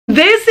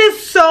This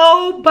is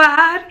so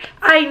bad.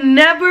 I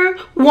never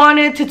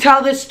wanted to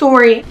tell this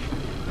story.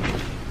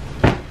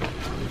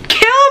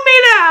 Kill me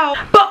now.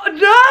 But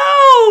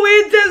no,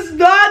 it does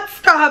not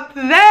stop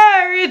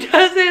there. It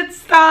doesn't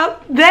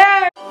stop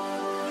there.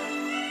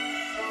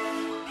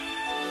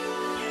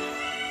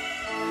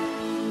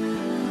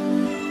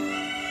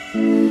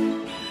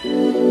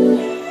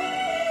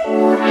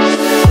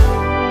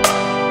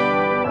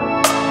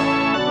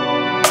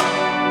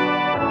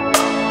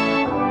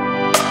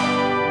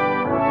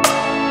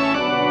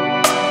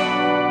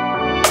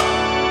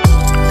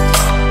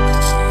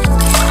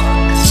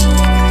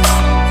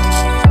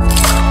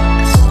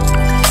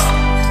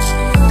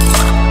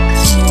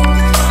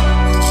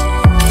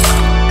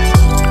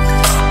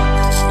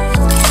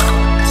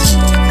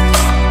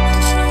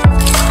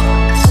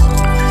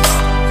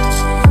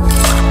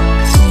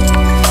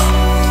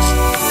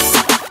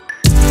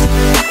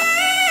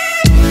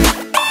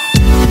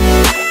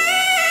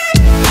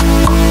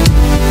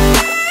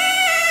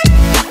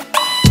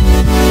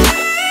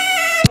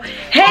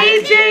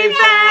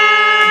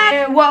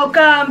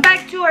 Welcome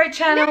back to our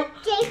channel. Look,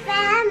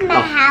 J-Fam,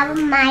 I have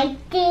my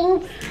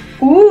things.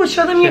 Ooh,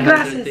 show them your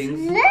glasses.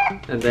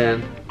 Look. And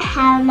then I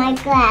have my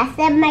glass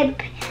and my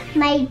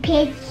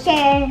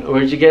picture.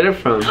 Where'd you get it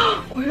from?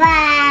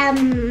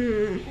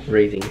 From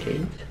Raising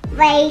Cane's.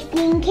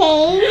 Raising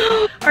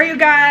Cane's. Are you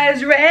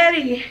guys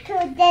ready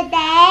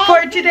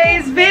for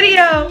today's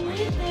video?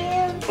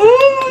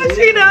 Ooh,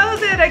 she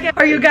knows it again.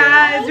 Are you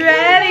guys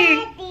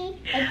ready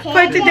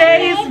for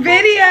today's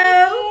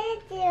video?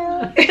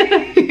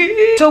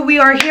 So we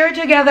are here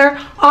together,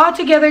 all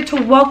together, to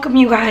welcome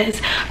you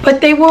guys. But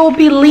they will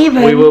be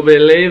leaving. We will be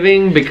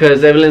leaving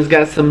because Evelyn's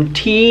got some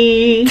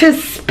tea to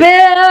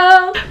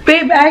spill.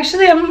 Babe,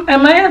 actually, I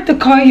might have to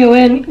call you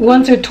in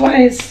once or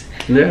twice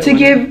to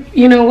give,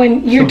 you know,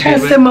 when your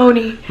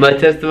testimony. My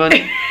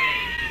testimony?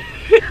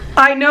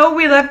 I know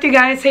we left you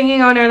guys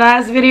hanging on our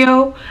last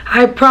video.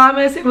 I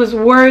promise it was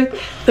worth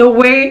the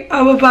wait.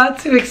 I'm about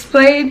to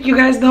explain. You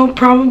guys know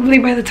probably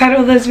by the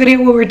title of this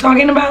video what we're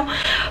talking about.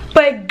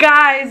 But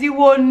guys, you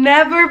will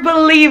never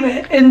believe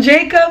it. And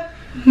Jacob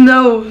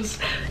knows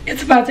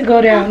it's about to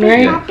go down,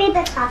 right?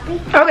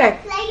 Okay.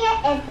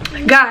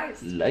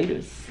 Guys.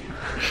 Lighters.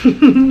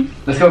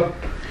 Let's go.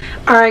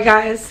 Alright,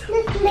 guys.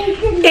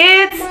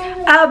 It's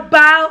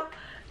about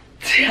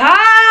time.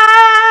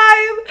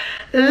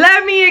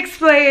 Let me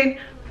explain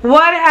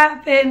what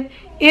happened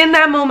in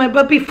that moment.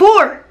 But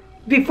before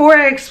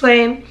I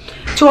explain,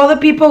 to all the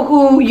people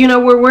who, you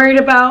know, were worried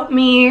about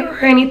me or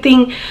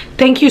anything,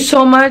 thank you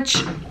so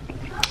much.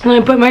 I'm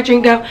gonna put my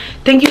drink down.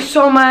 Thank you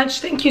so much.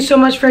 Thank you so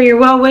much for your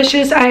well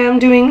wishes. I am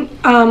doing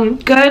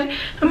good.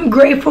 I'm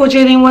grateful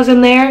Jaden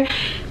wasn't there.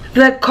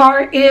 The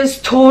car is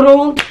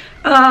totaled.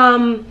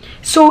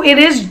 So it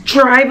is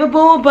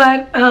drivable,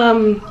 but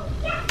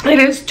it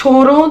is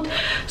totaled,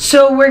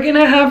 so we're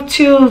gonna have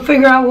to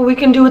figure out what we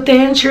can do with the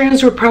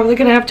insurance. We're probably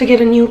gonna have to get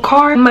a new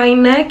car. My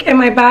neck and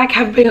my back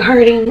have been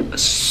hurting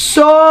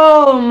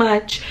so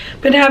much.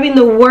 Been having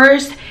the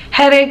worst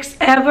headaches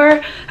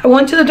ever. I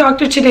went to the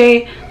doctor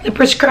today. They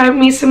prescribed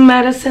me some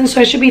medicine,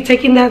 so I should be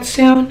taking that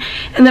soon.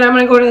 And then I'm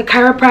gonna go to the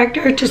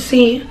chiropractor to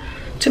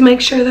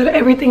make sure that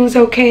everything's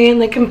okay and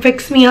they can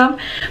fix me up.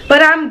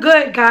 But I'm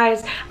good,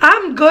 guys.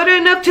 I'm good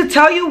enough to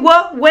tell you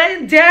what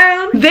went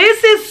down.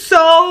 This is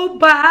so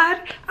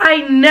bad.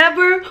 I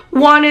never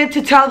wanted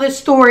to tell this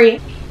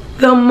story.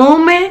 The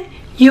moment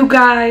you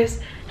guys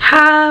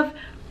have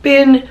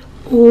been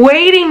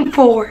waiting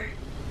for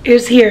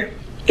is here.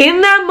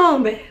 In that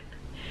moment,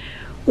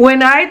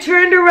 when I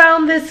turned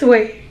around this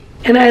way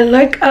and I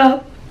look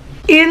up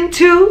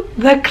into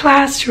the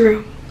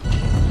classroom,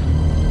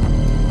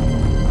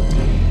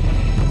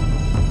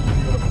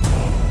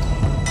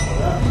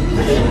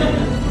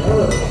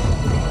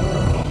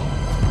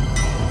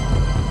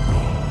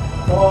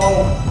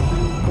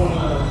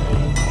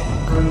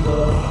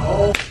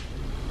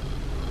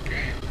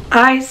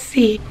 I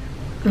see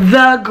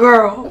the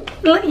girl.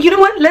 You know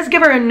what? Let's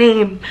give her a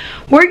name.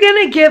 We're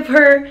gonna give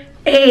her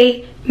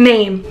a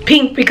name.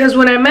 Pink, because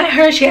when I met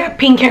her, she had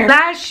pink hair.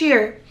 Last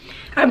year,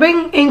 I've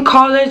been in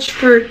college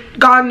for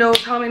God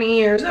knows how many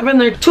years. I've been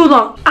there too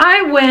long.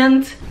 I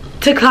went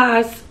to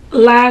class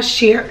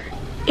last year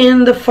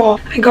in the fall.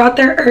 I got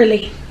there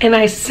early and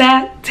I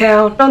sat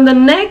down. On the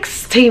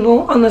next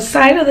table, on the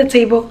side of the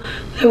table,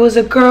 there was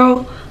a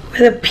girl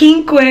with a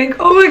pink wig.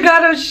 Oh my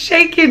God, I'm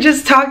shaking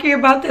just talking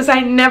about this. I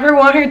never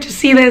want her to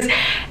see this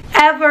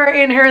ever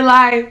in her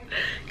life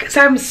because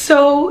I'm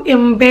so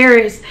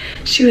embarrassed.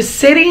 She was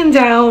sitting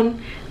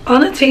down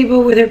on the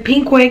table with her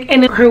pink wig,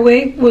 and her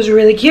wig was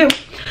really cute.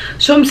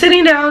 So I'm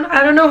sitting down.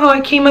 I don't know how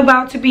I came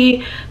about to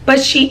be, but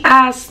she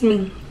asked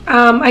me.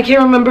 I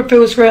can't remember if it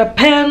was for a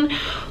pen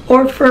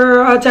or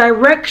for a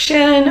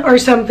direction or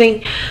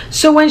something.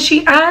 So when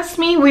she asked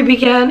me, we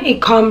began a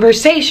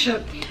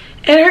conversation.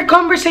 And her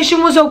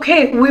conversation was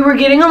okay. We were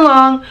getting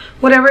along.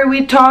 Whatever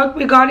we talked,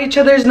 we got each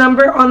other's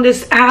number on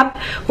this app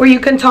where you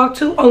can talk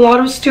to a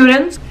lot of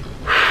students.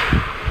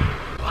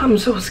 I'm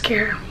so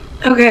scared.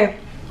 Okay.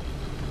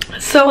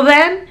 So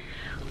then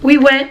we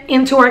went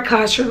into our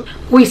classroom.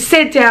 We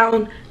sit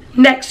down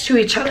next to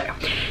each other.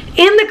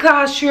 In the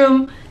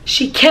classroom,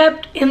 she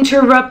kept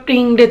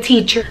interrupting the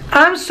teacher.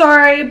 I'm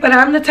sorry, but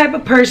I'm the type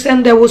of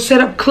person that will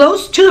sit up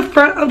close to the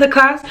front of the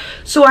class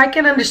so I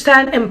can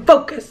understand and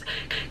focus.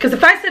 Because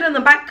if I sit in the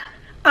back,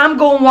 I'm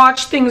going to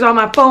watch things on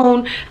my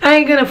phone. I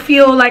ain't going to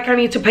feel like I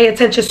need to pay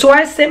attention. So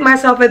I sit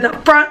myself at the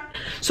front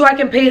so I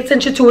can pay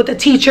attention to what the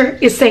teacher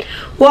is saying.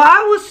 Well,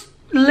 I was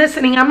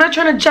listening. I'm not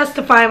trying to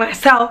justify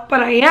myself,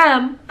 but I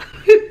am.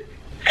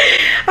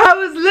 I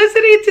was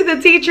listening to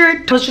the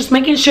teacher. I was just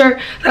making sure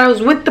that I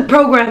was with the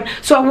program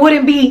so I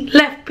wouldn't be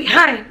left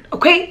behind.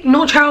 Okay?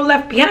 No child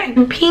left behind.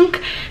 And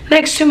Pink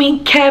next to me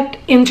kept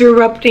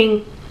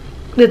interrupting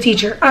the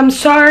teacher. I'm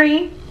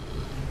sorry.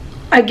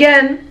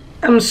 Again,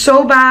 I'm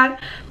so bad.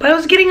 But I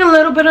was getting a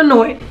little bit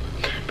annoyed.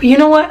 But you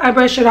know what? I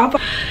brushed it off.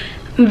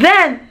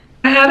 Then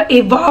I had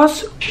a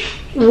Voss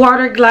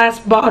water glass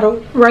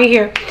bottle right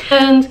here.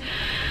 And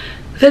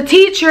the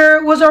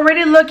teacher was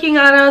already looking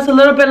at us a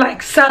little bit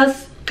like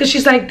sus. Because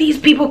she's like, these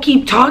people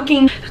keep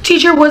talking. The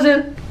teacher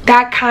wasn't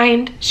that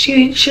kind.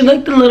 She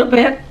looked a little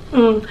bit.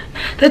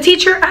 The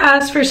teacher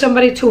asked for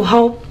somebody to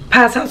help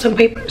pass out some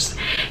papers.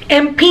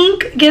 And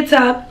Pink gets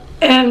up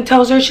and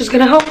tells her she's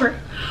going to help her.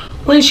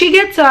 When she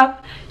gets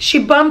up, she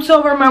bumps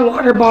over my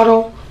water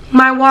bottle.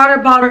 My water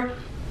bottle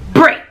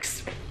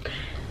breaks.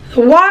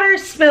 The water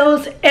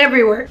spills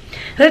everywhere.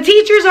 The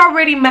teacher's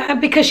already mad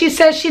because she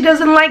says she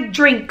doesn't like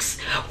drinks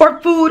or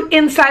food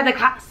inside the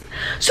class.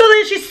 So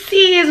then she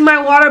sees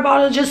my water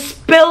bottle just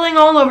spilling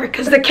all over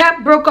because the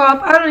cap broke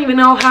off. I don't even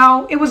know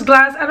how. It was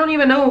glass. I don't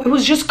even know. It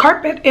was just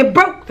carpet. It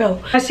broke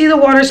though. I see the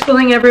water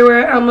spilling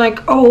everywhere. I'm like,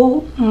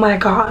 oh my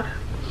God.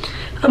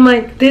 I'm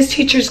like, this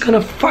teacher's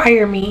gonna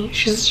fire me.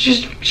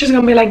 She's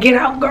gonna be like, get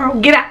out, girl.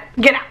 Get out.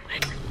 Get out.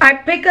 I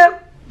pick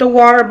up the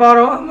water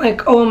bottle. I'm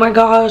like, oh my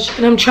gosh.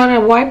 And I'm trying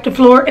to wipe the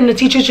floor and the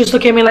teachers just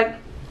look at me like,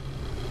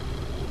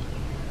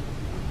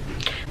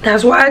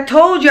 that's why I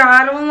told y'all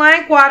I don't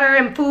like water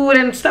and food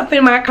and stuff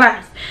in my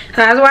class.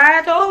 That's why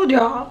I told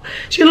y'all.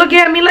 She looked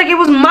at me like it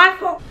was my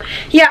fault.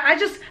 Yeah, I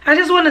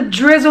just want to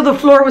drizzle the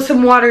floor with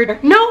some water.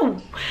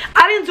 No,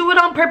 I didn't do it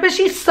on purpose.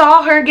 She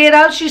saw her get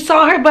up. She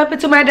saw her bump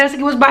into my desk.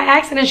 It was by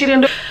accident. She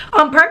didn't do it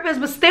on purpose.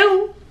 But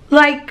still,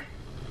 like,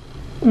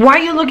 why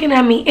are you looking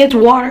at me? It's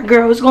water,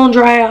 girl. It's going to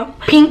dry up.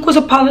 Pink was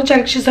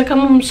apologetic. She's like,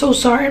 I'm so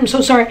sorry. I'm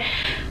so sorry.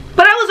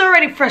 But I was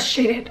already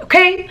frustrated,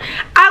 okay?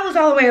 I was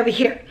all the way over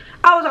here.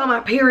 I was on my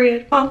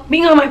period.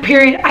 Being on my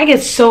period, I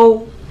get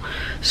so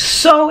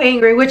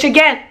angry, which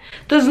again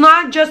does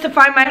not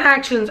justify my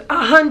actions.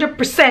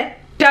 100%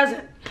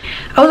 doesn't.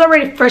 I was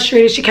already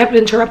frustrated. She kept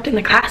interrupting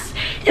the class,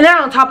 and then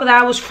on top of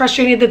that, I was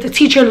frustrated that the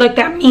teacher looked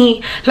at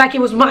me like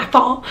it was my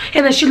fault,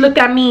 and then she looked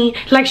at me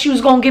like she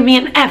was gonna give me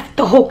an F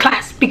the whole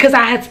class because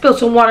I had spilled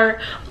some water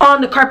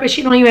on the carpet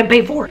she don't even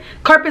pay for.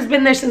 Carpet's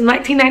been there since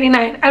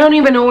 1999. I don't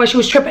even know why she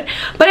was tripping,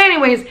 but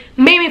anyways,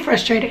 made me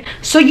frustrated.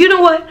 So you know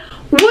what?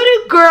 What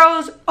do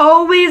girls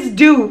always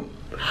do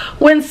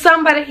when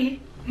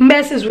somebody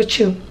messes with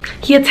you?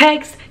 You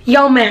text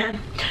your man.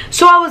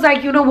 So I was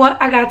like, you know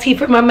what? I got tea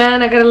for my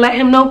man. I gotta let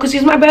him know because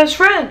he's my best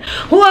friend.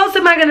 Who else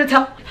am I gonna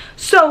tell?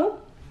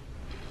 So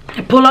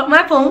I pull up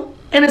my phone,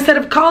 and instead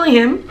of calling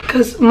him,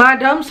 because my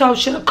dumb self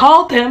should have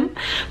called him,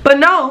 but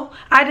no,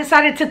 I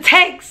decided to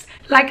text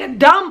like a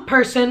dumb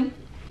person.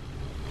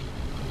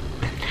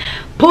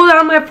 Pulled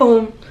out my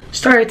phone,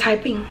 started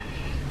typing,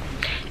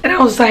 and I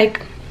was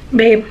like,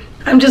 babe,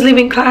 I'm just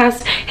leaving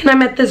class and I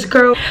met this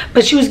girl,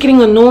 but she was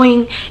getting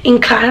annoying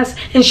in class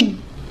and she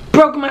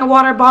broke my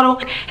water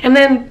bottle, and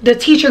then the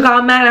teacher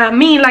got mad at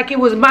me like it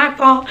was my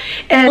fault,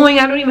 and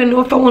I don't even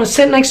know if I want to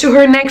sit next to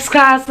her next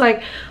class.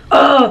 Like,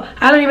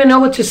 I don't even know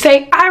what to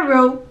say. I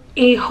wrote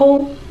a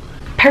whole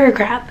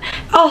paragraph,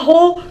 a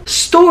whole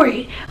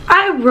story.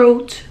 I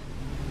wrote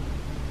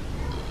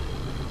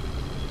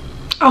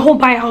a whole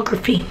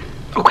biography,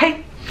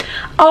 okay?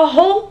 A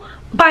whole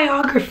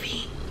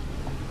biography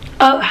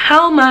of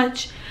how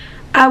much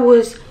I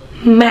was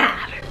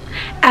mad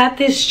at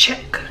this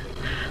chick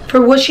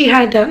for what she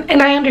had done.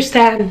 And I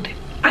understand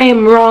I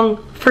am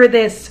wrong for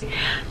this.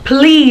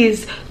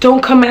 Please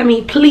don't come at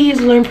me. Please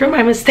learn from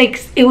my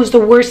mistakes. It was the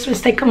worst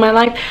mistake of my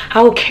life.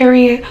 I will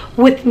carry it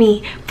with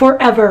me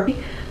forever.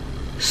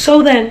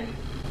 So then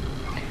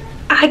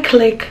I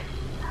click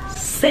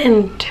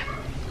send.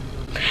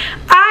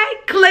 I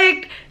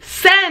clicked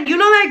send. You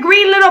know that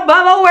green little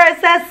bubble where it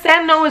says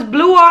send? No, it's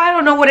blue, or I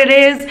don't know what it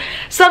is.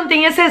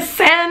 Something, it says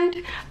send.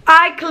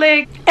 I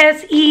clicked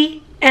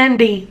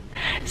S-E-N-D.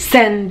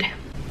 Send.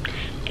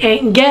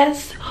 And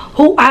guess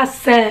who I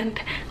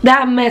sent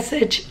that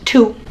message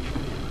to?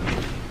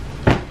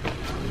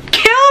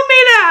 Kill me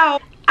now.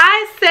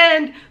 I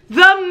send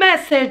the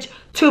message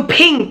to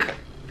Pink.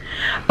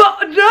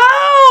 But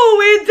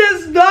no, it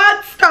does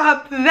not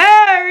stop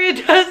there.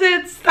 It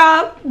doesn't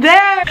stop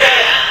there.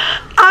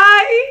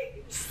 I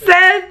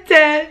sent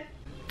it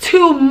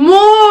to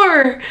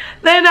more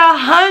than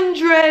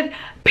 100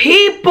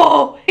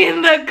 people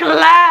in the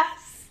class.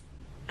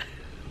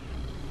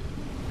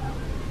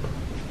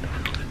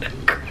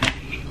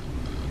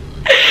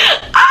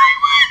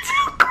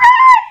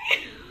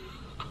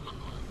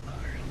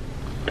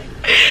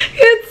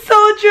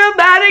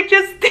 pathetic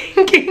just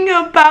thinking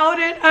about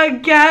it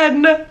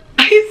again.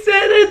 I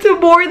sent it to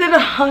more than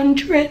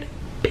 100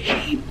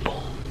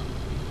 people.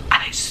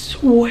 I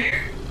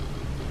swear.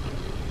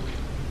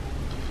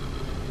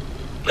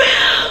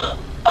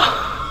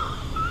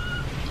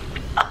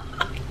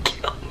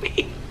 Kill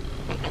me.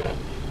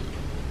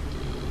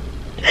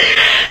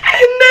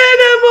 And then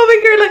I'm over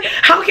here like,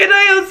 how can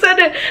I unsend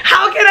it?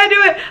 How can I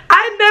do it?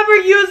 I never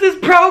used this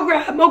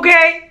program,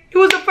 okay? It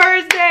was the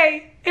first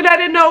day and I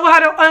didn't know how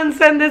to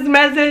unsend this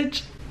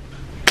message.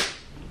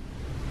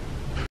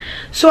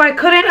 So I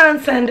couldn't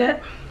unsend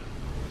it.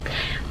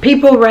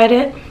 People read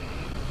it.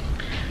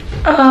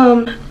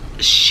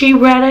 She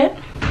read it.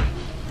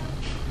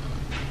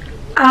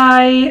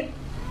 I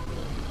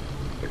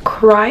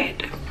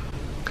cried,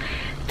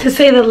 to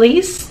say the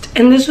least.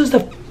 And this was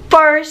the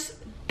first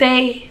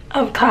day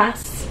of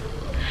class.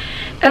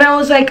 And I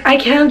was like, I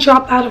can't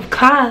drop out of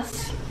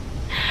class.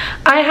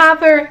 I have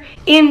her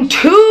in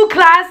 2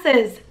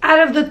 classes out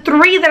of the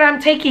 3 that I'm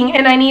taking,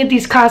 and I need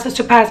these classes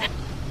to pass.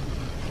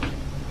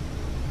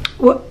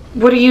 What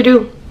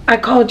do? I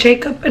call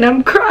Jacob and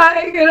I'm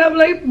crying and I'm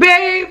like,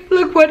 babe,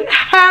 look what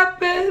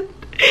happened.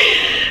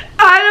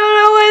 I don't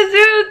know what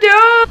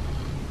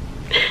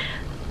to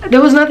do.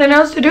 There was nothing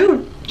else to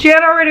do. She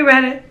had already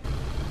read it.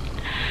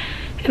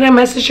 And I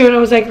messaged her and I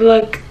was like,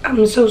 look,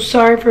 I'm so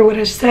sorry for what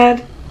I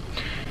said.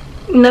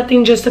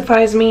 Nothing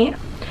justifies me.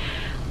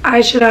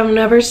 I should have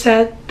never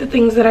said the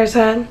things that I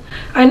said.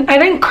 I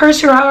didn't curse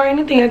her out or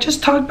anything. I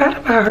just talked bad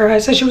about her. I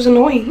said she was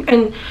annoying.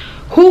 And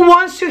who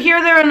wants to hear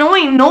they're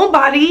annoying?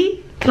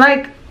 Nobody.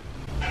 Like,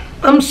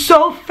 I'm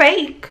so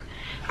fake.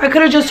 I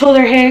could have just told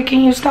her, hey,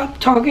 can you stop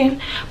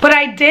talking? But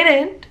I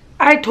didn't.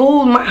 I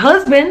told my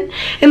husband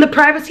in the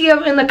privacy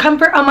of, in the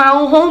comfort of my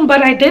own home,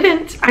 but I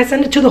didn't. I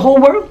sent it to the whole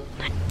world.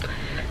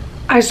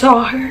 I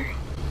saw her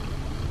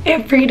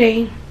every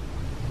day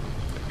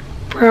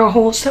for a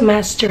whole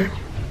semester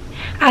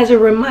as a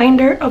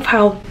reminder of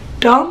how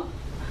dumb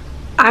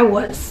I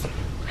was.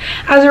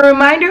 As a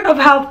reminder of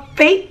how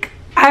fake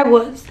I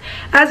was.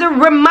 As a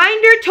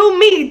reminder to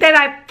me that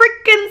I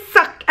freaking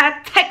suck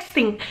at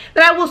texting.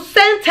 That I will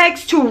send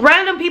texts to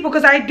random people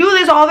because I do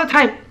this all the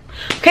time.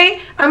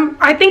 Okay?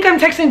 I think I'm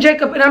texting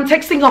Jacob and I'm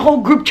texting a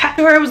whole group chat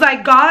where it was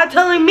like God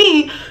telling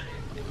me,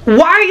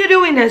 why are you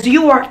doing this?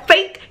 You are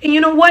fake, and you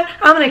know what?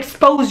 I'm gonna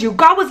expose you.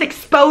 God was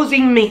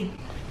exposing me.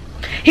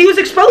 He was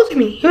exposing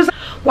me. He was like,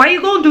 why are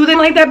you gonna do things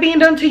like that being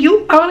done to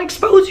you? I wanna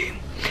expose you.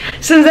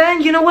 Since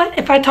then, you know what?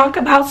 If I talk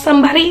about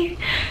somebody,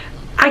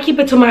 I keep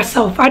it to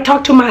myself. I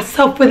talk to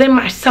myself within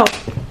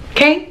myself.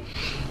 Okay?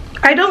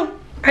 I don't.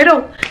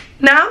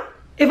 Now,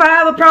 if I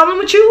have a problem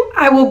with you,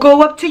 I will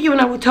go up to you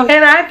and I will tell you.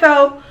 And I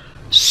felt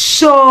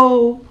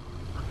so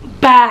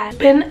bad. It's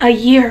been a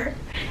year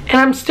and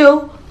I'm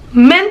still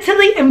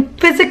mentally and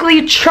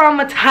physically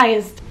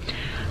traumatized.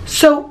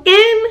 So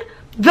in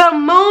the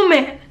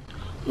moment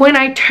when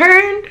I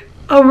turned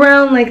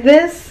around like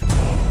this,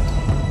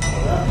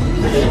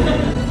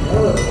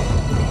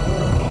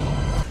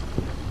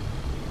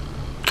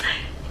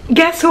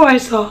 guess who I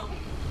saw?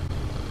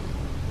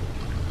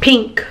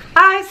 Pink.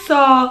 I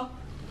saw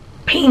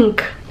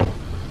Pink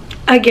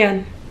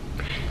again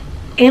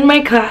in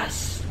my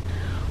class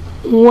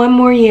one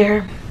more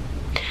year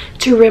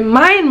to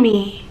remind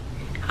me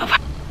of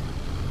how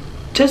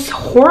just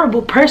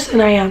horrible person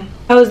I am.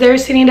 I was there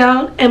sitting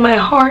down and my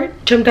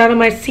heart jumped out of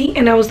my seat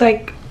and I was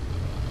like,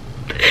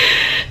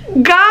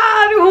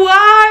 God,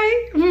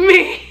 why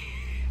me?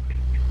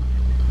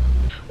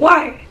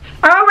 Why?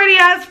 I already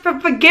asked for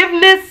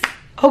forgiveness,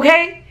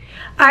 okay?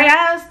 I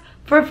asked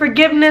for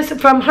forgiveness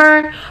from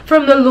her,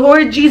 from the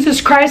Lord Jesus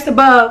Christ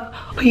above.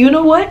 But you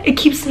know what? It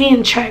keeps me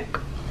in check.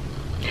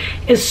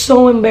 It's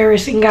so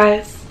embarrassing,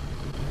 guys.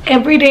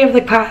 Every day of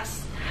the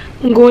class,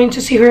 I'm going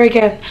to see her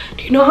again.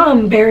 Do you know how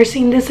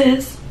embarrassing this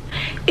is?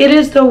 It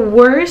is the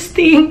worst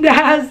thing that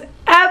has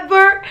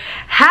ever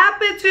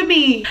happened to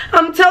me.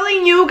 I'm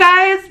telling you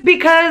guys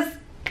because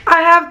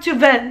I have to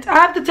vent. I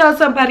have to tell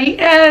somebody,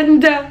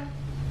 and that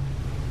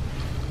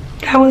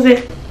was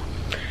it.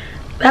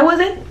 That was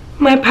it.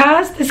 My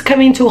past is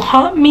coming to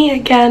haunt me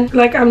again.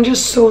 Like, I'm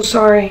just so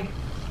sorry.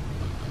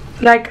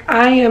 Like,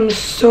 I am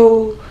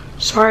so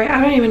sorry. I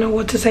don't even know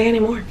what to say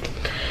anymore.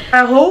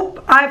 I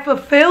hope I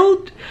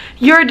fulfilled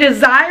your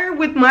desire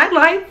with my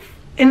life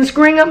and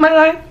screwing up my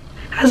life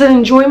as an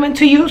enjoyment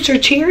to you. So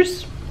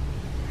cheers.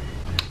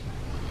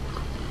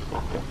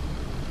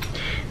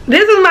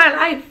 This is my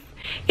life.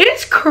 It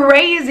is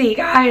crazy,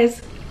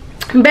 guys.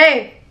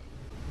 Babe,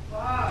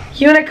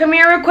 you wanna come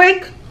here real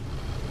quick?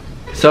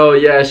 So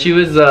yeah, she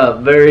was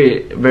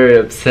very, very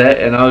upset,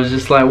 and I was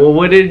just like, well,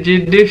 what did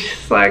you do?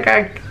 She's like,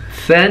 I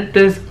sent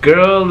this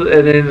girl,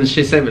 and then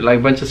she sent me like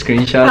a bunch of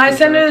screenshots. I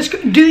sent her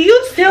the do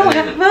you still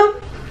have them?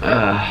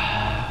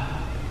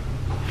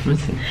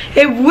 Let's see.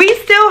 If we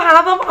still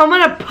have them, I'm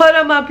gonna put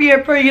them up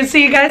here for you so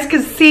you guys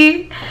can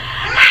see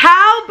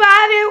how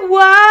bad it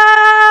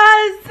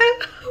was.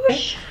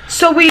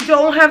 So we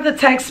don't have the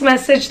text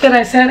message that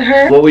I sent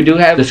her. Well, we do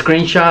have the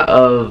screenshot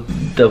of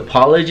the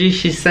apology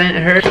she sent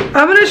her.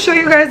 I'm gonna show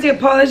you guys the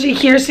apology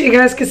here so you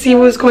guys can see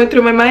what was going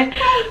through my mind.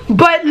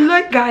 But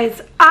look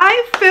guys,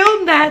 I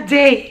filmed that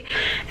day,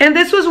 and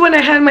this was when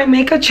I had my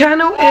makeup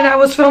channel and I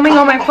was filming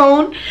on my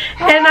phone,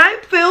 and I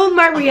filmed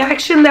my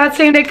reaction that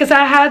same day because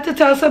I had to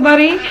tell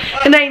somebody,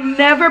 and I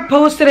never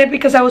posted it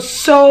because I was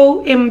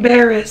so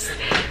embarrassed.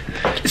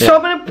 So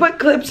I'm gonna put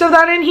clips of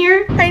that in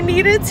here. I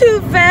needed to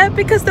vent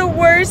because the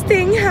worst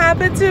thing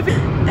happened to me,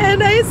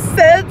 and I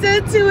sent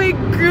it to a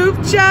group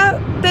chat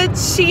that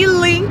she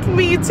linked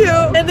me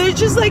to, and there's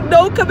just like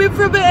no coming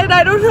from it, and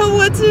I don't know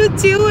what to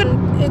do,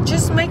 and it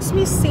just makes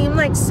me seem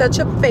like such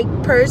a fake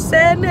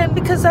person, and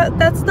because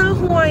that's not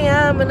who I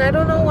am, and I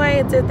don't know why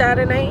I did that,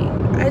 and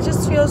I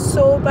just feel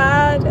so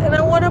bad, and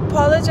I want to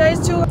apologize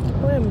to her.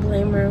 I wouldn't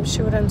blame her if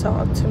she wouldn't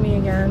talk to me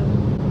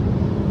again.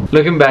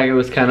 Looking back, it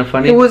was kind of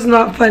funny. It was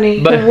not funny.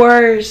 But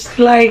worse,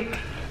 like.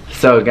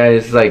 So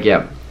guys, like,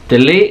 yeah,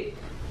 delete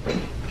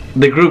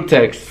the group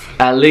text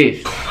at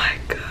least. Oh my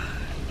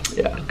god.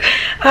 Yeah.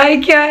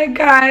 I can't,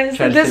 guys.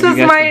 This was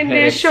my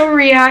initial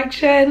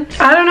reaction.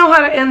 I don't know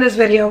how to end this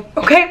video,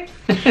 okay?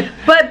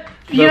 But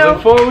you know,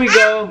 before we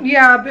go,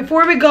 yeah,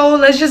 before we go,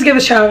 let's just give a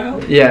shout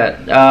out.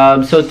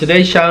 Yeah. So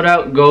today's shout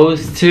out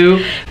goes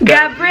to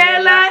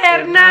Gabriela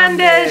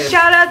Hernandez.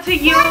 Shout out to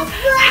you.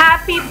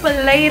 Happy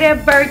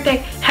belated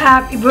birthday.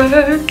 Happy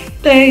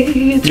birthday.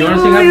 You want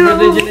to sing happy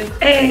birthday, Jenny?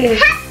 Hey,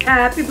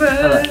 happy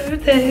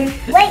birthday.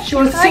 Wait, She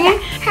wants to sing it?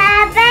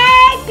 Happy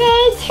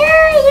birthday to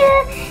you.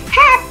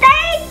 Happy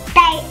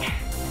birthday.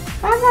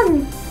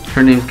 What's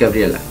Her name's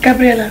Gabriela.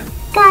 Gabriela.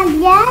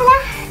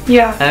 Gabriela.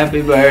 Yeah.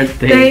 Happy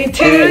birthday Day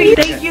to you.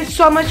 Thank you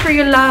so much for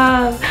your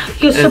love,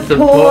 your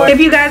support. If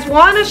you guys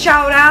want a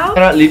shout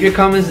out, leave your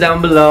comments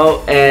down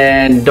below,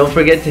 and don't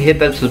forget to hit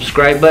that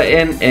subscribe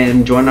button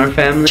and join our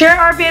family. Share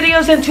our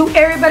videos, and to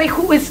everybody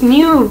who is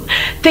new,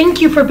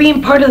 thank you for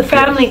being part of the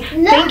family.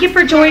 Yes. Thank you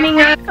for joining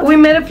us. We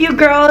met a few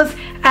girls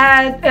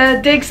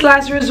at Dick's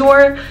Last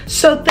Resort,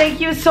 so thank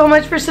you so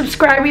much for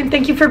subscribing.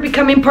 Thank you for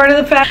becoming part of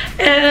the fam,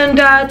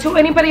 and to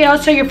anybody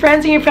else, tell your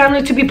friends and your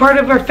family to be part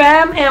of our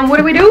fam. And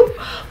what do?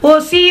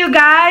 We'll see you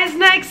guys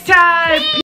next time.